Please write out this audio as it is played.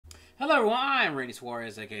Hello everyone, I'm Randy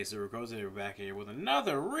Suarez, aka Silva. We're back here with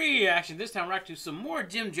another reaction. This time we're actually some more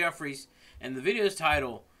Jefferies, and the video is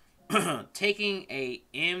titled Taking a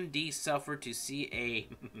MD Suffer to See a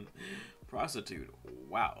Prostitute.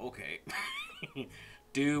 Wow, okay.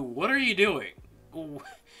 Dude, what are you doing?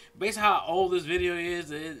 Based on how old this video is,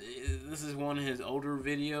 this is one of his older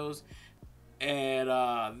videos. And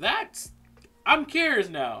I'm curious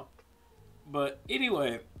now. But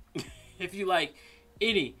anyway, if you like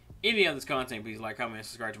any of this content, please like, comment, and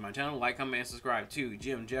subscribe to my channel. Like, comment, and subscribe to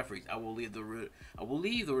Jefferies. I will leave the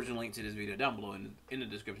original link to this video down below in the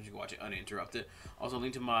description. You can watch it uninterrupted. Also,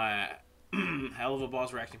 link to my Helluva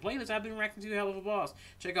Boss reaction playlist. I've been reacting to Helluva Boss.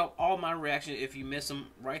 Check out all my reactions if you miss them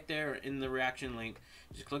right there in the reaction link.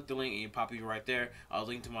 Just click the link and you pop you right there. I'll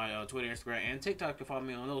link to my Twitter, Instagram, and TikTok to follow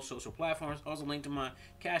me on those social platforms. Also, link to my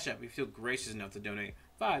Cashapp if you feel gracious enough to donate.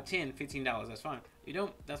 $5, $10, $15, that's fine. You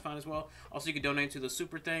don't, that's fine as well. Also, you can donate to the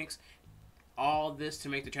super thanks. All this to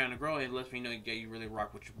make the channel grow, and it lets me know that you really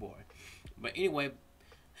rock with your boy. But anyway,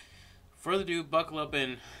 further ado, buckle up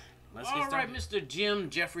and let's get started. All right, Mr.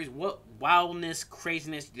 Jefferies, what wildness,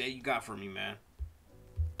 craziness that you got for me, man?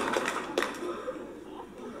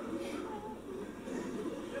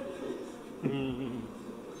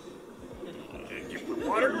 Get the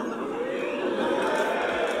water.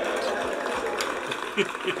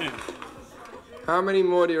 How many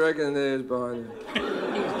more do you reckon there's behind there?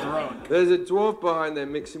 He's drunk. There's a dwarf behind there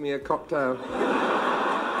mixing me a cocktail.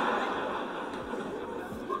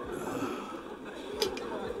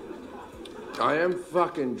 I am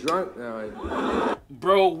fucking drunk now.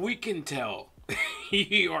 Bro, we can tell.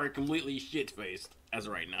 You are completely shit-faced as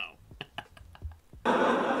of right now.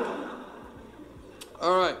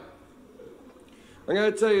 Alright. I'm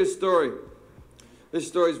going to tell you a story. This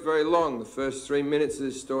story is very long. The first 3 minutes of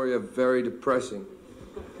this story are very depressing.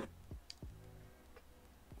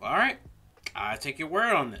 Alright. I take your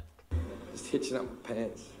word on it. Just hitching up my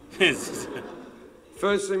pants.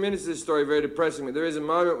 First 3 minutes of this story are very depressing, but there is a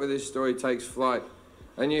moment where this story takes flight.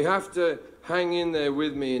 And you have to hang in there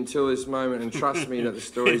with me until this moment and trust me that the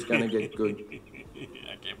story is going to get good.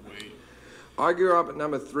 I can't wait. I grew up at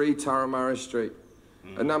number 3 Turramurra Street.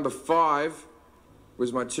 At number 5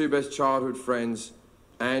 was my two best childhood friends,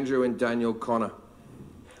 Andrew and Daniel Connor.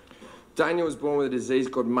 Daniel was born with a disease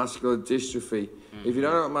called muscular dystrophy. If you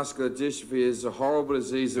don't know what muscular dystrophy is, it's a horrible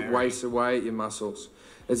disease that wastes away at your muscles.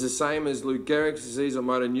 It's the same as Lou Gehrig's disease or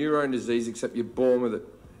motor neurone disease, except you're born with it.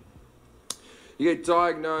 You get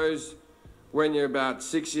diagnosed when you're about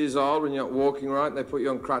 6 years old, when you're not walking right, and they put you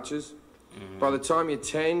on crutches. By the time you're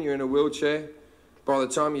 10, you're in a wheelchair. By the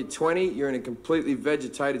time you're 20, you're in a completely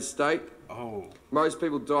vegetated state. Oh. Most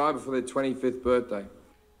people die before their 25th birthday.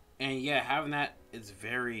 And yeah, having that is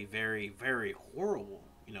very, very, very horrible,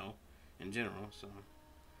 you know, in general, so.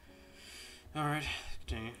 Alright,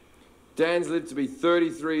 continue. Dan's lived to be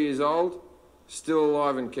 33 years old, still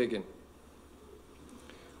alive and kicking.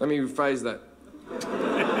 Let me rephrase that.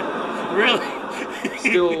 Really?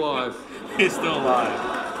 Still alive. He's still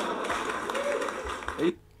alive.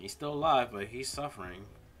 He's still alive, but he's suffering.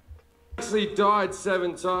 Actually died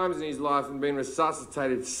 7 times in his life and been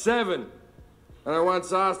resuscitated 7. And I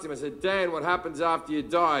once asked him, I said, Dan, what happens after you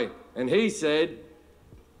die? And he said,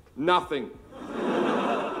 nothing.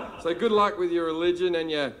 So good luck with your religion and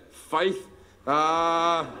your faith.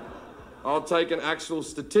 I'll take an actual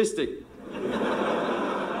statistic.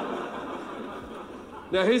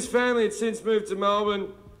 Now, his family had since moved to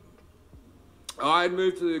Melbourne. I had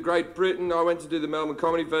moved to Great Britain. I went to do the Melbourne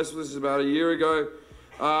Comedy Festival. This is about a year ago.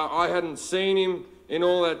 I hadn't seen him in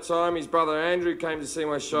all that time. His brother Andrew came to see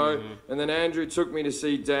my show, and then Andrew took me to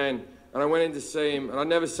see Dan, and I went in to see him, and I'd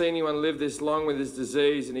never seen anyone live this long with this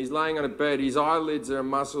disease, and he's laying on a bed. His eyelids are a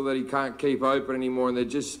muscle that he can't keep open anymore, and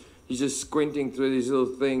he's just squinting through these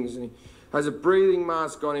little things, and he has a breathing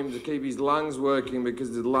mask on him to keep his lungs working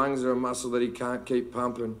because the lungs are a muscle that he can't keep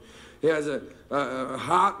pumping. He has a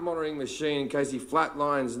heart monitoring machine in case he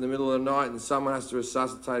flatlines in the middle of the night and someone has to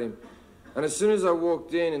resuscitate him. And as soon as I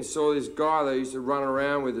walked in and saw this guy that I used to run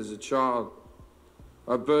around with as a child,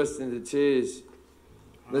 I burst into tears.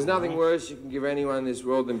 There's nothing worse you can give anyone in this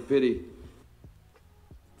world than pity.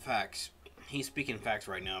 Facts. He's speaking facts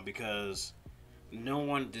right now because no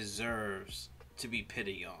one deserves to be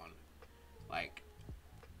pitied on. Like,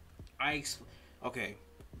 okay,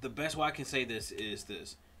 the best way I can say this is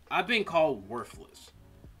this. I've been called worthless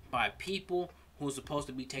by people who are supposed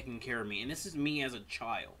to be taking care of me. And this is me as a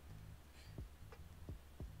child.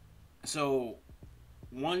 So,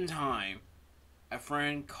 one time, an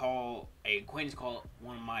acquaintance called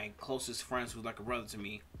one of my closest friends who's like a brother to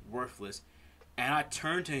me, worthless. And I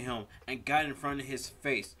turned to him and got in front of his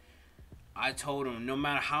face. I told him, no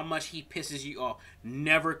matter how much he pisses you off,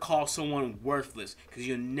 never call someone worthless, because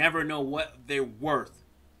you never know what they're worth.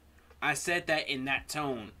 I said that in that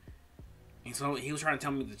tone. And so he was trying to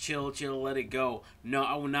tell me to chill, let it go. No,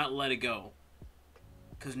 I will not let it go.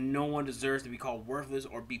 Because no one deserves to be called worthless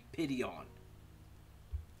or be pitied on.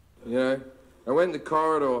 You know, I went in the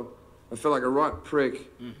corridor. I felt like a right prick.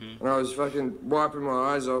 And I was fucking wiping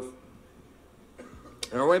my eyes off.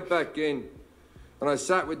 And I went back in. And I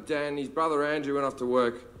sat with Dan. His brother Andrew went off to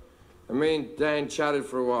work. And me and Dan chatted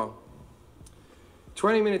for a while.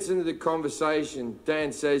 20 minutes into the conversation,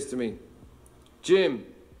 Dan says to me, Jim,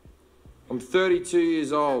 I'm 32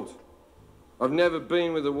 years old. I've never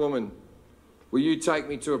been with a woman. Will you take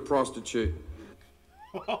me to a prostitute?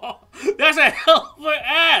 That's a hell of an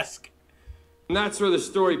ask. And that's where the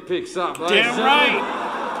story picks up. Damn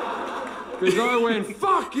right. Because I went,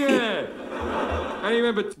 fuck yeah. And he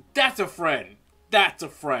went, that's a friend. That's a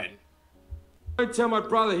friend. Don't tell my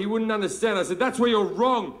brother, he wouldn't understand. I said, that's where you're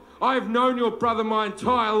wrong. I've known your brother my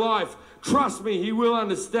entire life. Trust me, he will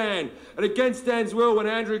understand. And against Dan's will, when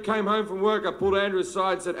Andrew came home from work, I pulled Andrew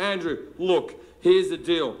aside and said, Andrew, look, here's the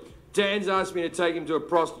deal. Dan's asked me to take him to a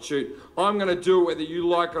prostitute. I'm going to do it whether you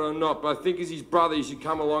like it or not, but I think as his brother, you should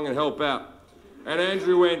come along and help out. And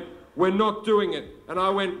Andrew went, we're not doing it. And I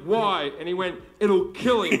went, why? And he went, it'll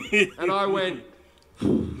kill him. And I went,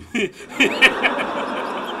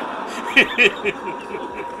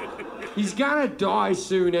 he's gonna die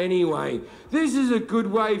soon anyway. This is a good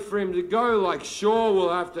way for him to go. Like, sure, we'll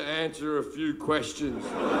have to answer a few questions.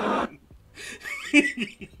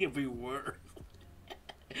 It'd be worth.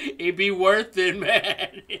 It'd be worth it,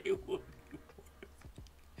 man. It would be worth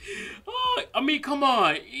it. Oh, I mean, come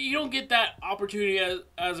on. You don't get that opportunity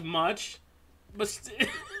as much, but still.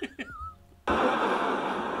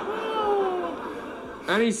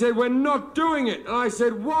 And he said, we're not doing it. And I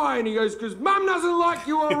said, why? And he goes, because Mum doesn't like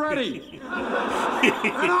you already. And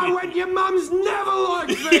I went, your mum's never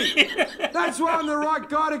liked me. That's why I'm the right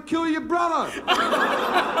guy to kill your brother.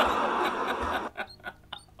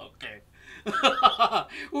 Okay.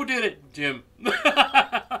 Who did it? Jim.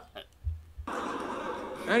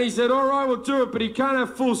 And he said, all right, we'll do it, but he can't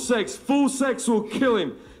have full sex. Full sex will kill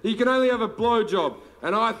him. He can only have a blowjob.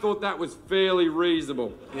 And I thought that was fairly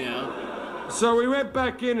reasonable. Yeah. So we went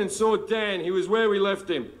back in and saw Dan. He was where we left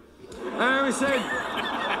him. And we said,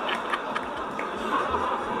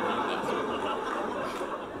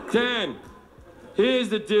 Dan, here's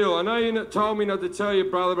the deal. I know you told me not to tell your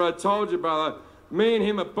brother, but I told your brother, me and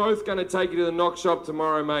him are both going to take you to the knock shop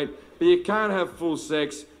tomorrow, mate. But you can't have full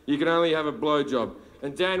sex. You can only have a blowjob.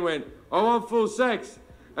 And Dan went, I want full sex.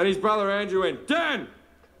 And his brother Andrew went, Dan,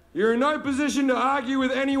 you're in no position to argue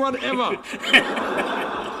with anyone ever.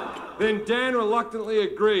 Then Dan reluctantly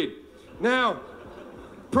agreed. Now,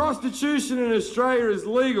 prostitution in Australia is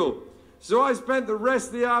legal. So I spent the rest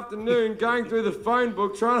of the afternoon going through the phone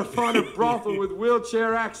book trying to find a brothel with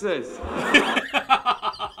wheelchair access.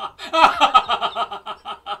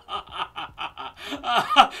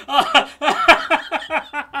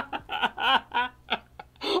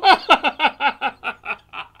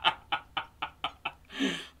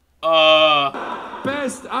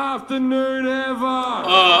 Best afternoon ever!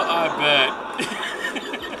 I bet.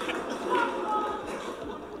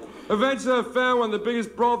 Eventually I found one, the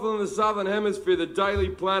biggest brothel in the Southern Hemisphere, the Daily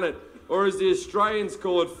Planet, or as the Australians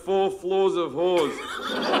call it, 4 floors of whores.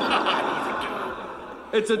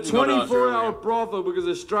 It's a 24-hour brothel because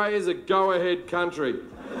Australia's a go-ahead country.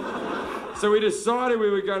 So we decided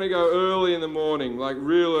we were going to go early in the morning, like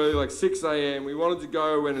real early, like 6 a.m. We wanted to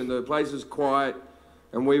go when the place was quiet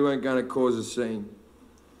and we weren't going to cause a scene.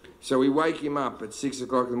 So we wake him up at 6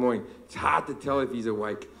 o'clock in the morning. It's hard to tell if he's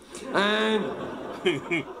awake. And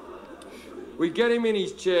we get him in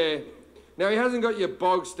his chair. Now, he hasn't got your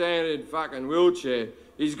bog standard fucking wheelchair.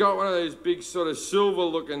 He's got one of those big sort of silver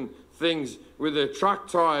looking things with the truck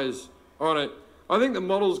tires on it. I think the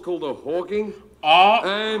model's called a Hawking. Oh.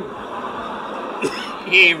 And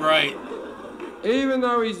yeah, right. even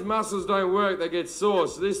though his muscles don't work, they get sore.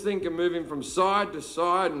 So this thing can move him from side to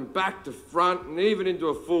side and back to front and even into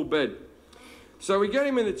a full bed. So we get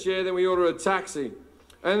him in the chair, then we order a taxi.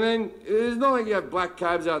 And then it's not like you have black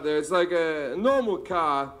cabs out there. It's like a normal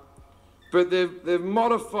car, but they've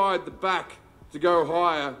modified the back to go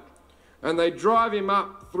higher. And they drive him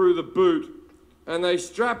up through the boot and they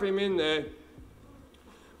strap him in there.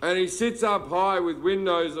 And he sits up high with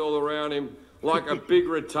windows all around him like a big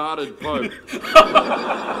retarded Pope.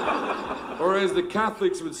 Or as the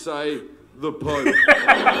Catholics would say, the Pope.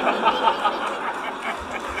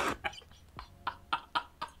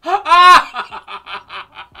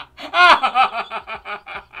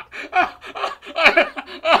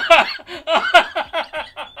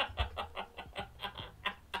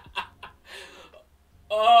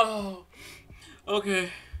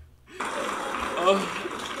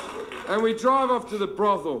 to the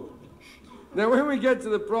brothel. Now, when we get to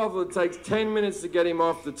the brothel, it takes 10 minutes to get him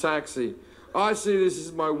off the taxi. I see this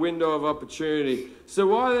as my window of opportunity. So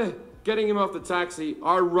while they're getting him off the taxi,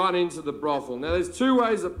 I run into the brothel. Now, there's two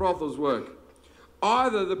ways that brothels work.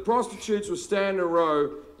 Either the prostitutes will stand in a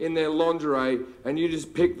row in their lingerie and you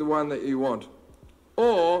just pick the one that you want.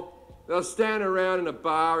 Or they'll stand around in a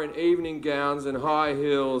bar in evening gowns and high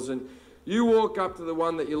heels, and you walk up to the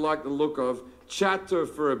one that you like the look of, chat to her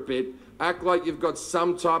for a bit, act like you've got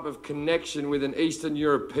some type of connection with an Eastern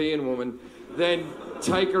European woman, then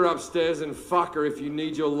take her upstairs and fuck her if you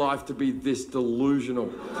need your life to be this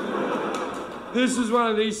delusional. This is one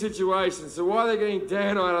of these situations. So while they're getting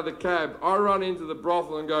Dan out of the cab, I run into the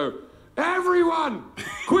brothel and go, "Everyone,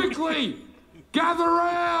 quickly, gather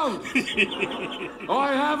round!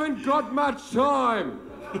 I haven't got much time."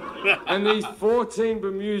 And these 14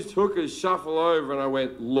 bemused hookers shuffle over and I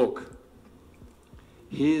went, "Look,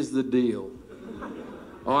 here's the deal.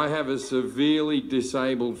 I have a severely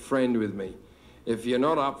disabled friend with me. If you're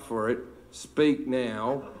not up for it, speak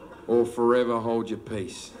now or forever hold your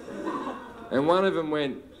peace." And one of them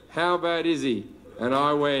went, "How bad is he?" And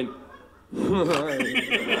I went,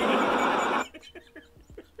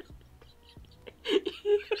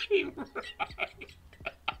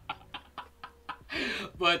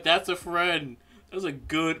 But that's a friend. That's a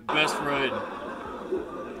good best friend.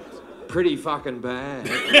 "Pretty fucking bad."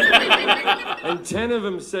 And 10 of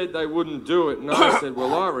them said they wouldn't do it. And I said,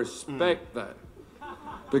 "Well, I respect that.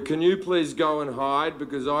 But can you please go and hide,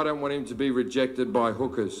 because I don't want him to be rejected by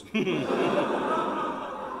hookers."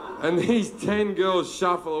 And these 10 girls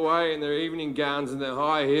shuffle away in their evening gowns and their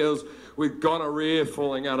high heels with gonorrhea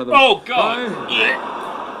falling out of them. Oh, God.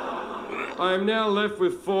 I am now left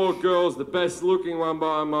with 4 girls, the best looking one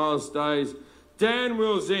by a mile stays. Dan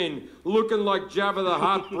wheels in, looking like Jabba the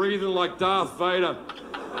Hutt, breathing like Darth Vader.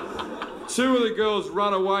 2 of the girls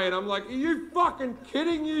run away and I'm like, "Are you fucking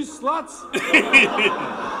kidding, you sluts?"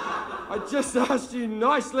 I just asked you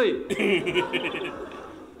nicely.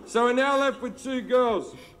 So we're now left with 2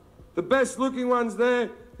 girls. The best looking one's there,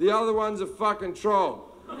 the other one's a fucking troll.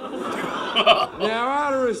 Now,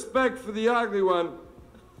 out of respect for the ugly one,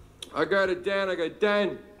 I go to Dan, I go,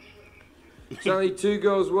 "Dan, there's only 2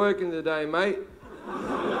 girls working today, mate.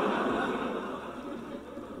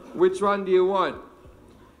 Which one do you want?"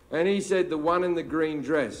 And he said, "The one in the green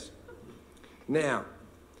dress." Now,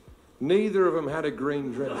 neither of them had a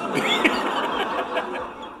green dress.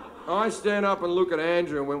 I stand up and look at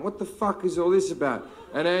Andrew and went, "What the fuck is all this about?"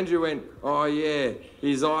 And Andrew went, "Oh yeah,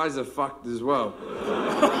 his eyes are fucked as well."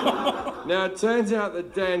 Now, it turns out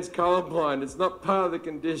that Dan's colourblind. It's not part of the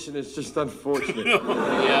condition, it's just unfortunate.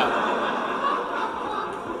 Yeah.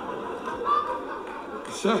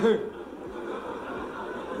 So,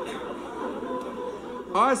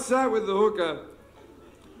 I sat with the hooker.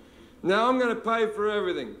 Now I'm going to pay for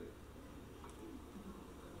everything.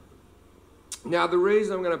 Now, the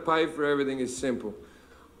reason I'm going to pay for everything is simple.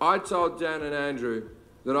 I told Dan and Andrew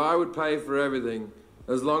that I would pay for everything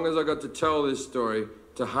as long as I got to tell this story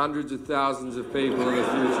to hundreds of thousands of people in the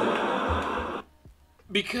future.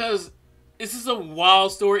 Because this is a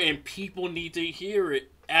wild story and people need to hear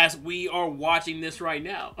it as we are watching this right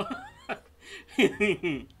now.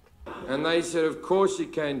 And they said, "Of course you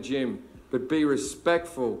can, Jim, but be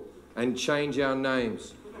respectful and change our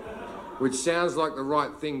names." Which sounds like the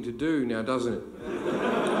right thing to do now, doesn't it?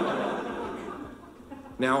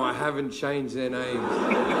 Now, I haven't changed their names.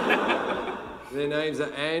 Their names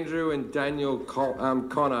are Andrew and Daniel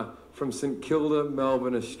Connor from St Kilda,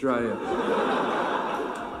 Melbourne, Australia.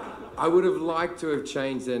 I would have liked to have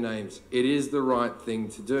changed their names. It is the right thing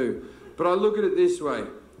to do. But I look at it this way.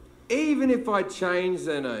 Even if I changed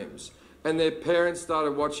their names and their parents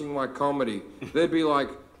started watching my comedy, they'd be like,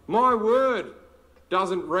 "My word,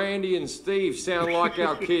 doesn't Randy and Steve sound like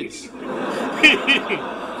our kids?"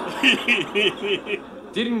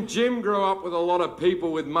 Didn't Jim grow up with a lot of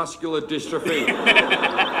people with muscular dystrophy?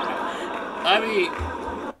 I mean,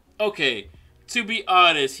 okay, to be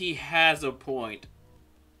honest, he has a point.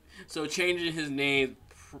 So changing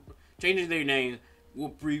their name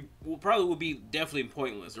will probably be definitely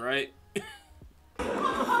pointless, right?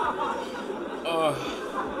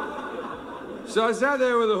 So I sat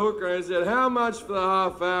there with a hooker and I said, "How much for the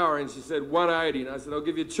half hour?" And she said, $180. And I said, "I'll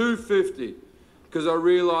give you $250 because I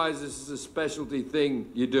realise this is a specialty thing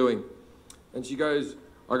you're doing." And she goes,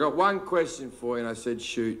 "I got one question for you." And I said,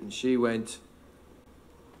 "Shoot." And she went,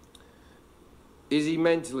 "Is he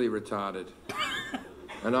mentally retarded?"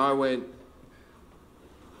 And I went,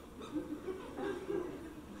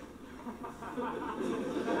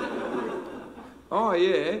 "Oh,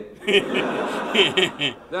 yeah."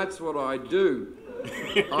 That's what I do.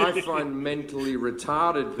 I find mentally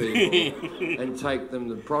retarded people and take them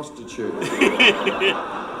to Prostitute.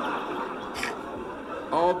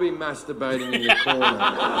 I'll be masturbating in the corner.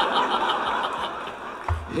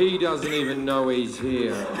 He doesn't even know he's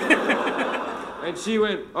here. And she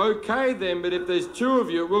went, okay then, but if there's two of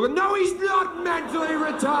you, we'll go, no, he's not mentally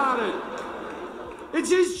retarded. It's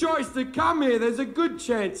his choice to come here. There's a good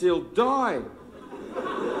chance he'll die.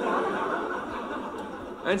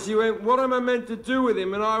 And she went, what am I meant to do with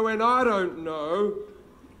him? And I went, I don't know.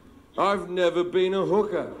 I've never been a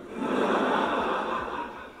hooker.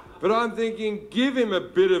 But I'm thinking, give him a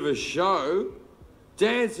bit of a show,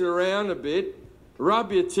 dance around a bit,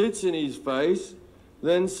 rub your tits in his face,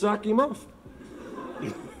 then suck him off.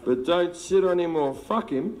 But don't sit on him or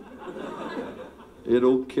fuck him.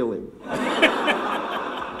 It'll kill him.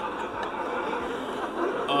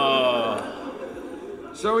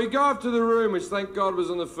 So we go up to the room, which thank God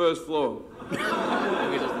was on the first floor. I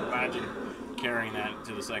can just imagine carrying that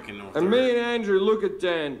to the second or third. And me and Andrew look at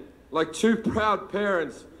Dan like two proud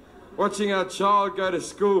parents watching our child go to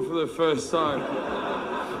school for the first time.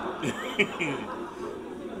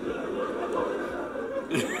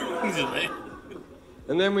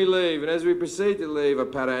 And then we leave, and as we proceed to leave, I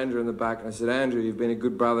pat Andrew in the back and I said, Andrew, you've been a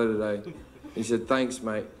good brother today. He said, thanks,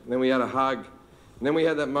 mate. And then we had a hug. And then we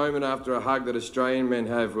had that moment after a hug that Australian men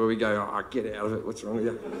have where we go, oh, get out of it, what's wrong with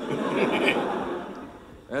you?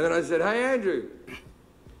 And then I said, hey, Andrew,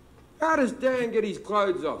 how does Dan get his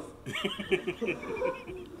clothes off?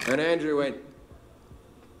 And Andrew went,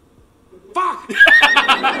 fuck!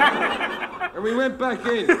 And we went back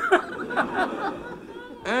in.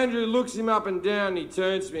 Andrew looks him up and down, and he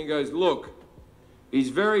turns to me and goes, look, he's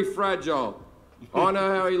very fragile. I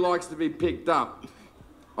know how he likes to be picked up.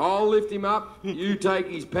 I'll lift him up, you take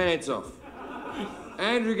his pants off.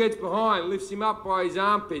 Andrew gets behind, lifts him up by his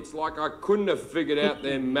armpits like I couldn't have figured out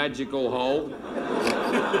their magical hold.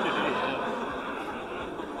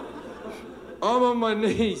 I'm on my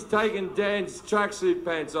knees taking Dan's tracksuit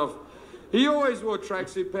pants off. He always wore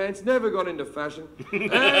tracksuit pants, never got into fashion.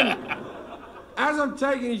 And as I'm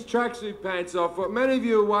taking his tracksuit pants off, what many of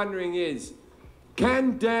you are wondering is,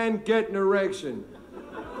 can Dan get an erection?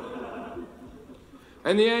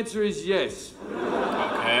 And the answer is yes.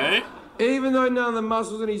 Okay. Even though none of the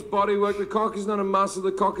muscles in his body work, the cock is not a muscle,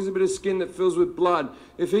 the cock is a bit of skin that fills with blood.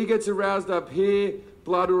 If he gets aroused up here,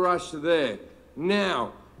 blood will rush to there.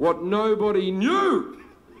 Now, what nobody knew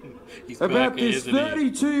about this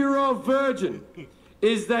 32-year-old virgin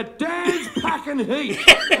is that Dan's packing heat.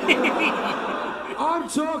 I'm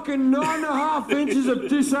talking 9.5 inches of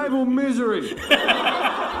disabled misery.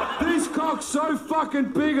 This cock's so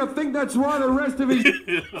fucking big, I think that's why the rest of his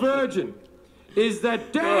virgin is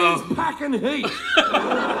that Dan's packing heat.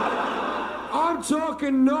 I'm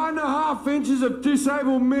talking 9.5 inches of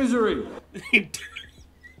disabled misery. God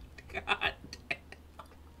damn.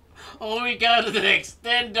 Oh, we go to the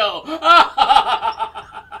extendo.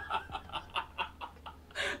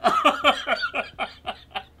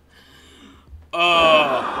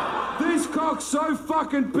 This cock's so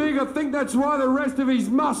fucking big, I think that's why the rest of his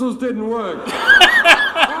muscles didn't work.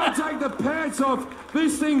 I take the pants off,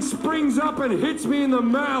 this thing springs up and hits me in the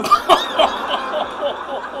mouth.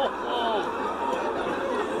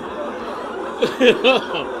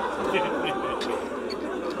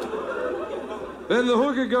 Then the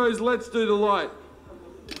hooker goes, let's do the light.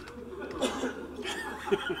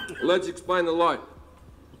 Let's explain the light.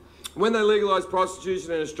 When they legalised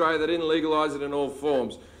prostitution in Australia, they didn't legalise it in all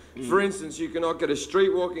forms. For instance, you cannot get a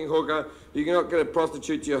street-walking hooker, you cannot get a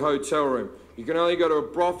prostitute to your hotel room. You can only go to a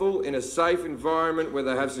brothel in a safe environment where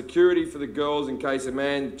they have security for the girls in case a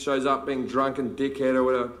man shows up being drunk and dickhead or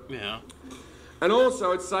whatever. Yeah. And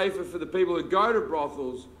also it's safer for the people who go to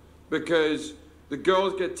brothels because the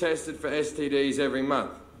girls get tested for STDs every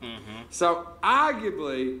month. So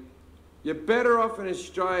arguably, you're better off in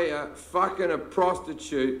Australia fucking a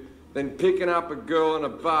prostitute than picking up a girl in a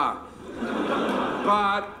bar.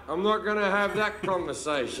 But I'm not going to have that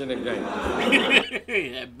conversation again.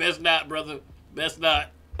 Yeah, best not, brother. Best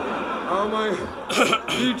not. Oh my...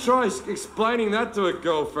 You try explaining that to a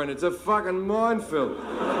girlfriend. It's a fucking minefield.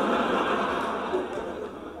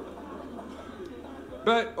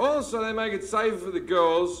 But also they make it safer for the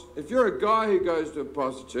girls. If you're a guy who goes to a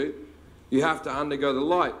prostitute, you have to undergo the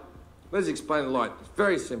light. Let's explain the light. It's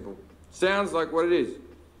very simple. Sounds like what it is.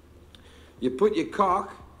 You put your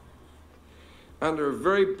cock under a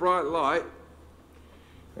very bright light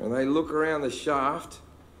and they look around the shaft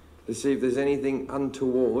to see if there's anything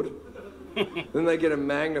untoward. Then they get a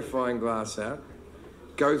magnifying glass out,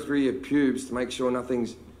 go through your pubes to make sure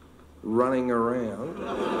nothing's running around.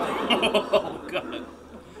 Oh, God.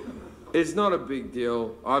 It's not a big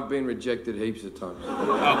deal. I've been rejected heaps of times. Of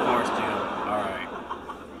course, dude. All right.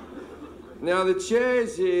 Now the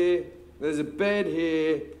chair's here, there's a bed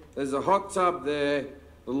here, there's a hot tub there,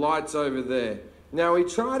 the light's over there. Now we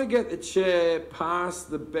try to get the chair past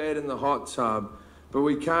the bed and the hot tub, but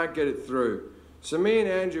we can't get it through. So me and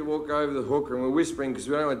Andrew walk over the hooker and we're whispering because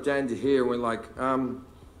we don't want Dan to hear, and we're like,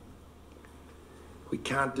 we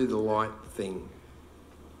can't do the light thing.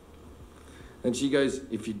 And she goes,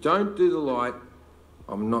 if you don't do the light,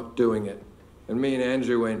 I'm not doing it. And me and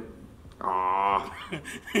Andrew went, ah,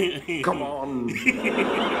 come on.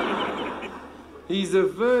 He's a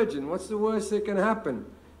virgin. What's the worst that can happen?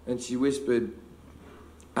 And she whispered,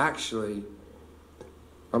 actually,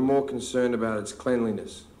 I'm more concerned about its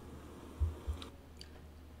cleanliness.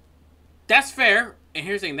 That's fair. And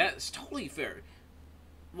here's the thing, that's totally fair.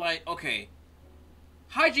 Like, okay,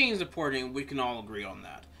 hygiene is important. We can all agree on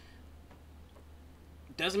that.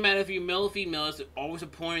 Doesn't matter if you're male or female, it's always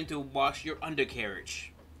important to wash your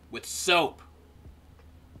undercarriage with soap.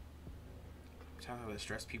 I'm telling you how to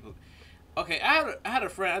stress people. Okay, I had a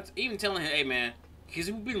friend, I was even telling him, hey man,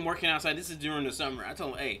 because we've been working outside, this is during the summer. I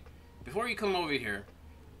told him, hey, before you come over here,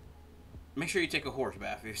 make sure you take a horse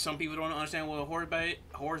bath. If some people don't understand what a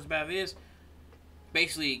horse bath is,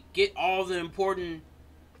 basically get all the important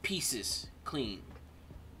pieces clean.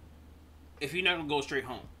 If you're not going to go straight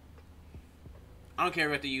home. I don't care if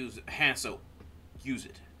you have to use hand soap. Use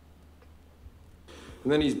it.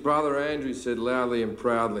 And then his brother Andrew said loudly and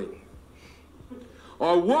proudly,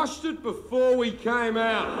 I washed it before we came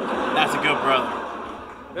out. That's a good brother.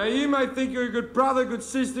 Now you may think you're a good brother, good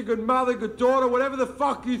sister, good mother, good daughter, whatever the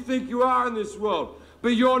fuck you think you are in this world. But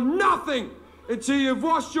you're nothing until you've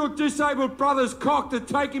washed your disabled brother's cock to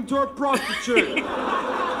take him to a prostitute.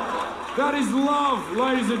 That is love,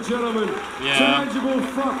 ladies and gentlemen. Yeah. Tangible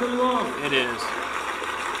fucking love. It is.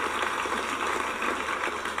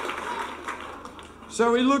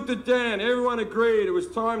 So we looked at Dan. Everyone agreed it was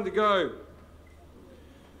time to go.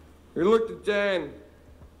 We looked at Dan.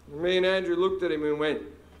 And me and Andrew looked at him and went,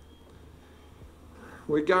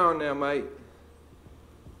 we're going now, mate.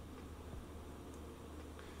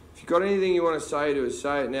 If you've got anything you want to say to us,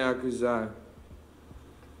 say it now, because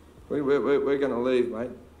we're going to leave,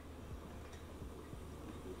 mate.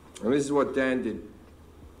 And this is what Dan did.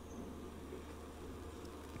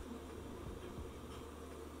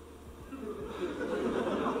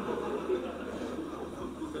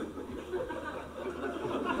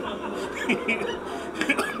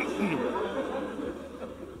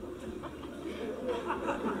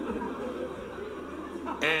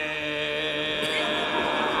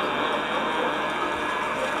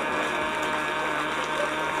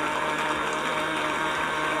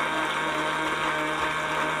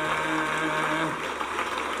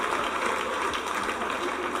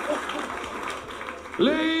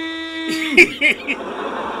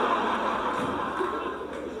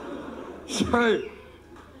 So,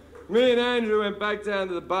 me and Andrew went back down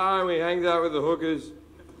to the bar and we hanged out with the hookers.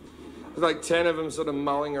 There's like 10 of them sort of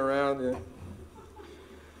mulling around. Yeah.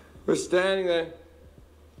 We're standing there.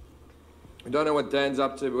 We don't know what Dan's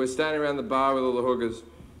up to, but we're standing around the bar with all the hookers.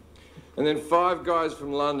 And then 5 guys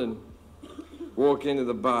from London walk into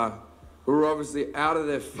the bar who are obviously out of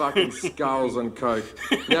their fucking skulls on coke.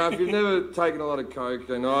 Now, if you've never taken a lot of coke,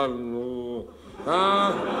 then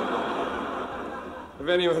if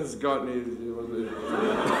anyone's got any...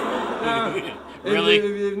 Really? If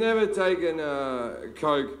you've never taken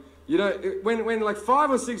coke, you know, when like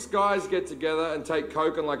 5 or 6 guys get together and take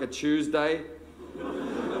coke on like a Tuesday,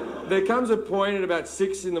 there comes a point at about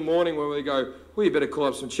 6 in the morning where we go, well, you better call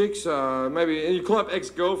up some chicks, maybe, and you call up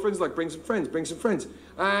ex-girlfriends, like bring some friends.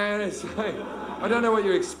 And it's like, I don't know what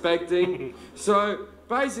you're expecting. So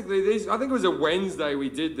basically, I think it was a Wednesday we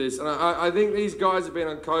did this, and I think these guys have been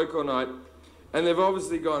on coke all night, and they've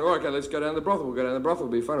obviously gone, oh, okay, let's go down to the brothel. We'll go down to the brothel.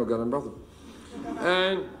 It'll be fun. We'll go down to the brothel.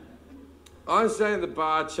 And I'm standing at the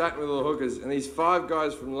bar chatting with all the hookers, and these 5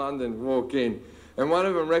 guys from London walk in, and one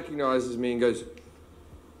of them recognises me and goes,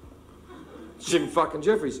 Jim fucking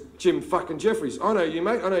Jefferies. Jim fucking Jefferies. I know you,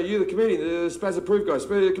 mate. I know you, the comedian, the Spaz Approved guy,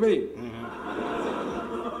 the comedian. Mm-hmm.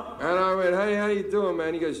 And I went, hey, how you doing,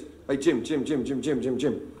 man? He goes, hey, Jim. You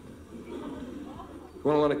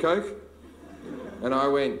want a line of coke? And I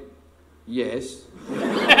went, yes. And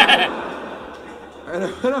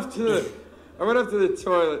I went up to the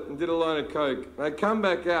toilet and did a line of coke. And I come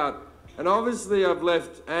back out, and obviously I've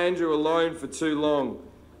left Andrew alone for too long.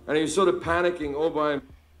 And he was sort of panicking all by himself.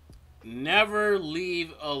 Never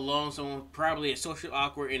leave alone someone probably a social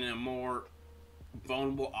awkward in a more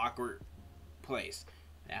vulnerable, awkward place.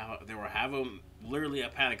 Now they will have literally a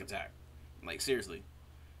panic attack. Like, seriously.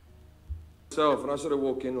 myself, and I sort of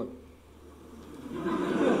walk in like,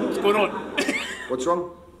 what's going on? what's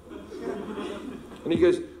wrong? And he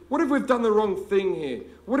goes, what if we've done the wrong thing here?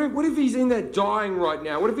 What if he's in there dying right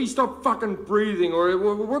now? What if he stopped fucking breathing? Or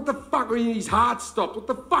what the fuck, his heart stopped? What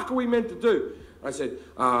the fuck are we meant to do? I said,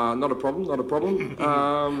 not a problem, not a problem.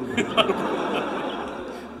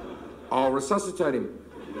 I'll resuscitate him.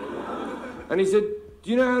 And he said, do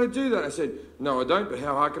you know how to do that? I said, no, I don't, but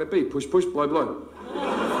how hard can it be? Push, push, blow, blow.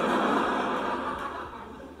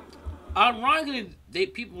 Ironically,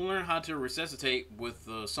 people learn how to resuscitate with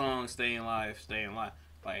the song Staying Alive, Staying Alive.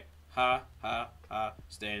 Like, ha, ha, ha,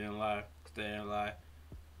 staying alive, staying alive.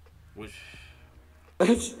 Which...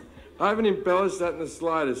 I haven't embellished that in the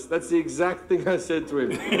slightest. That's the exact thing I said to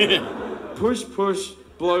him. Push, push,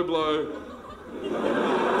 blow, blow.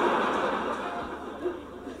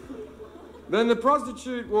 Then the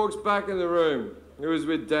prostitute walks back in the room, who was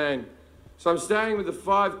with Dan. So I'm staying with the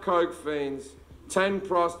 5 coke fiends, 10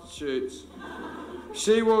 prostitutes.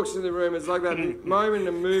 She walks in the room. It's like that moment in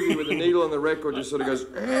a movie where the needle on the record just sort of goes...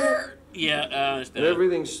 Yeah, I understand. And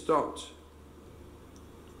everything stopped.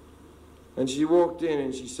 And she walked in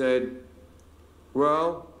and she said,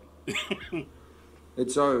 well,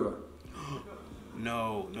 it's over.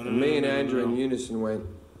 No. And me and Andrew in unison went,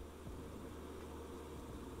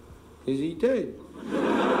 is he dead?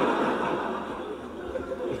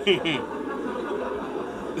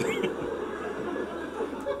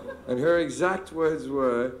 And her exact words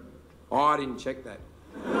were, oh, I didn't check that.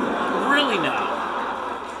 Really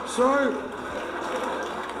now? So,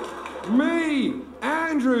 me,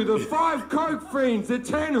 Andrew, the 5 coke fiends, the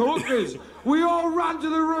 10 hookers, we all run to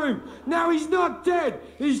the room. Now he's not dead.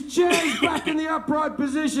 His chair's back in the upright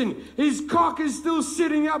position. His cock is still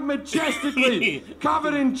sitting up majestically,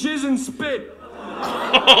 covered in jizz and spit.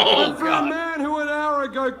 Oh, and for a man who an hour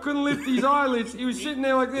ago couldn't lift his eyelids, he was sitting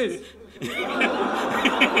there like this.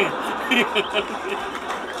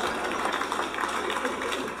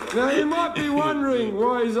 Now you might be wondering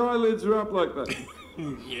why his eyelids are up like that.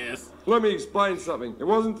 Yes. Let me explain something. It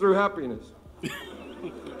wasn't through happiness.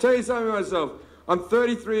 Tell you something about myself. I'm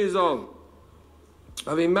 33 years old.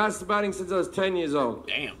 I've been masturbating since I was 10 years old.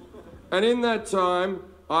 Damn. And in that time,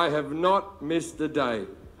 I have not missed a day.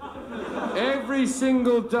 Every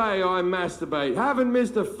single day I masturbate. Haven't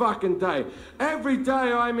missed a fucking day. Every day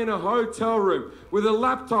I'm in a hotel room with a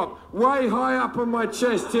laptop way high up on my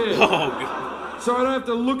chest here. Oh, God. So I don't have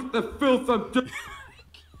to look at the filth I'm doing.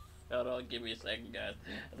 Hold on, give me a second, guys.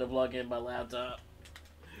 I have to plug in my laptop.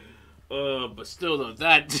 But still, though,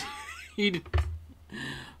 that...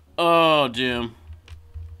 Oh, Jim.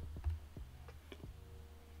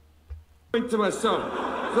 To myself.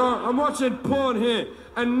 So I'm watching porn here,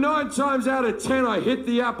 and 9 times out of 10 I hit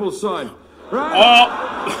the Apple sign. Right?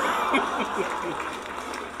 Oh!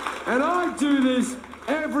 And I do this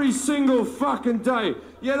every single fucking day.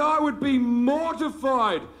 Yet I would be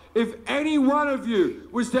mortified if any one of you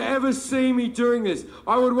was to ever see me doing this.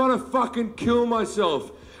 I would want to fucking kill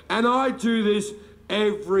myself. And I do this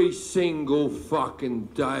every single fucking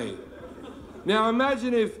day. Now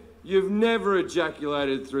imagine if you've never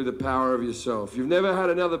ejaculated through the power of yourself. You've never had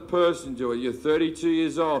another person do it. You're 32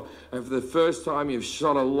 years old, and for the first time you've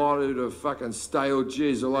shot a lot of fucking stale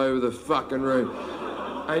jizz all over the fucking room.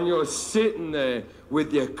 And you're sitting there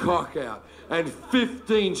with your cock out, and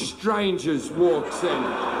 15 strangers walks in,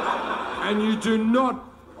 and you do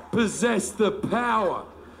not possess the power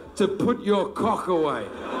to put your cock away.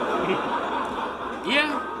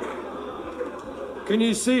 Yeah. Can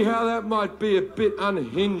you see how that might be a bit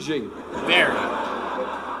unhinging? Very.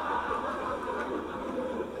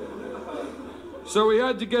 So we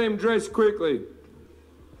had to get him dressed quickly.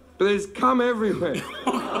 But there's cum everywhere.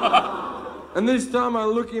 And this time I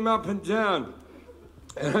look him up and down.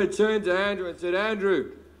 And I turned to Andrew and said,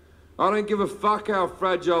 Andrew, I don't give a fuck how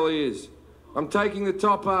fragile he is. I'm taking the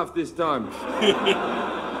top half this time.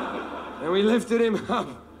 And we lifted him up.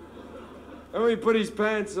 And we put his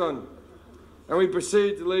pants on. And we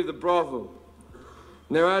proceeded to leave the brothel.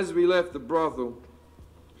 Now, as we left the brothel,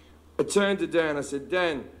 I turned to Dan. I said,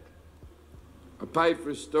 Dan, I paid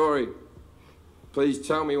for a story. Please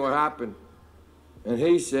tell me what happened. And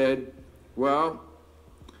he said, well,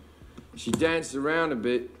 she danced around a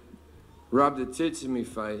bit, rubbed her tits in my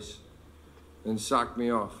face, and sucked me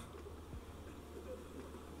off.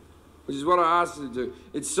 Which is what I asked her to do.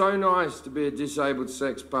 It's so nice to be a disabled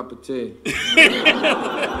sex puppeteer.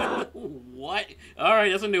 What? All right,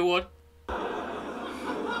 that's a new one.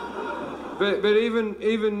 But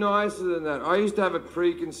even nicer than that, I used to have a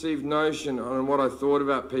preconceived notion on what I thought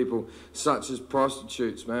about people such as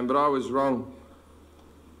prostitutes, man, but I was wrong.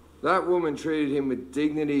 That woman treated him with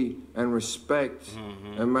dignity and respect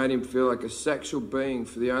and made him feel like a sexual being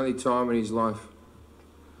for the only time in his life.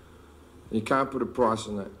 You can't put a price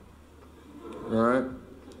on that. All right?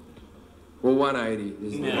 Well, 180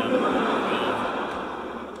 is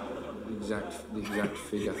the exact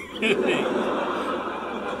figure.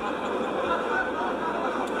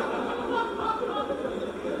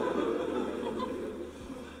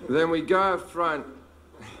 Then we go up front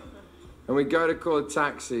and we go to call a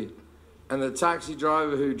taxi, and the taxi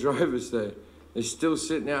driver who drove us there is still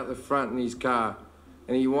sitting out the front in his car,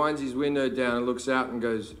 and he winds his window down and looks out and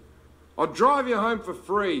goes, "I'll drive you home for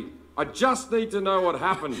free. I just need to know what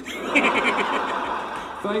happened."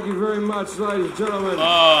 Thank you very much, ladies and gentlemen.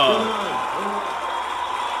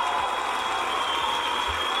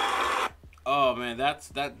 Oh man,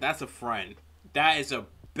 that's a friend. That is a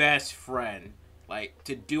best friend. Like,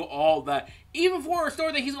 to do all that, even for a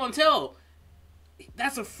story that he's gonna tell,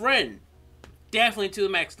 that's a friend. Definitely to the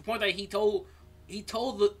max. The point that he told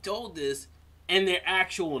this and their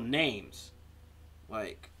actual names.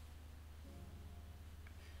 Like,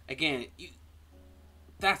 again,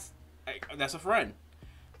 that's a friend.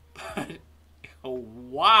 But a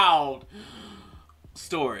wild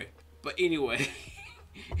story. But anyway,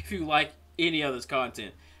 if you like any of this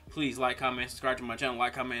content, please like, comment, subscribe to my channel.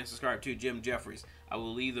 Like, comment, and subscribe to Jim Jefferies. I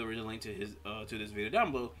will leave the original link to his to this video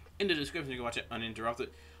down below in the description. You can watch it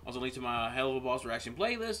uninterrupted. Also, link to my Helluva Boss reaction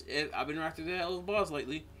playlist. I've been reacting to Helluva Boss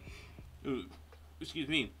lately. Excuse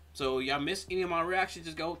me. So y'all miss any of my reactions?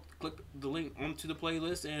 Just go click the link onto the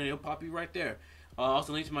playlist, and it'll pop you right there.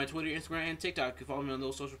 Also, link to my Twitter, Instagram, and TikTok. You can follow me on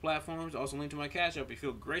those social platforms. Also, link to my Cashapp if you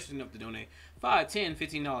feel gracious enough to donate $5, $10,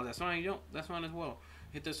 $15. That's fine. You don't. That's fine as well.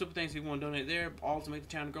 Hit the super thanks if you want to donate there. All to make the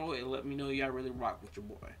channel grow. It'll let me know y'all really rock with your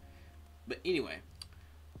boy. But anyway,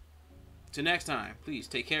 till next time, please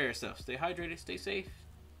take care of yourself. Stay hydrated, stay safe,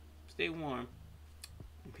 stay warm,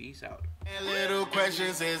 and peace out. And little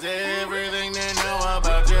questions is every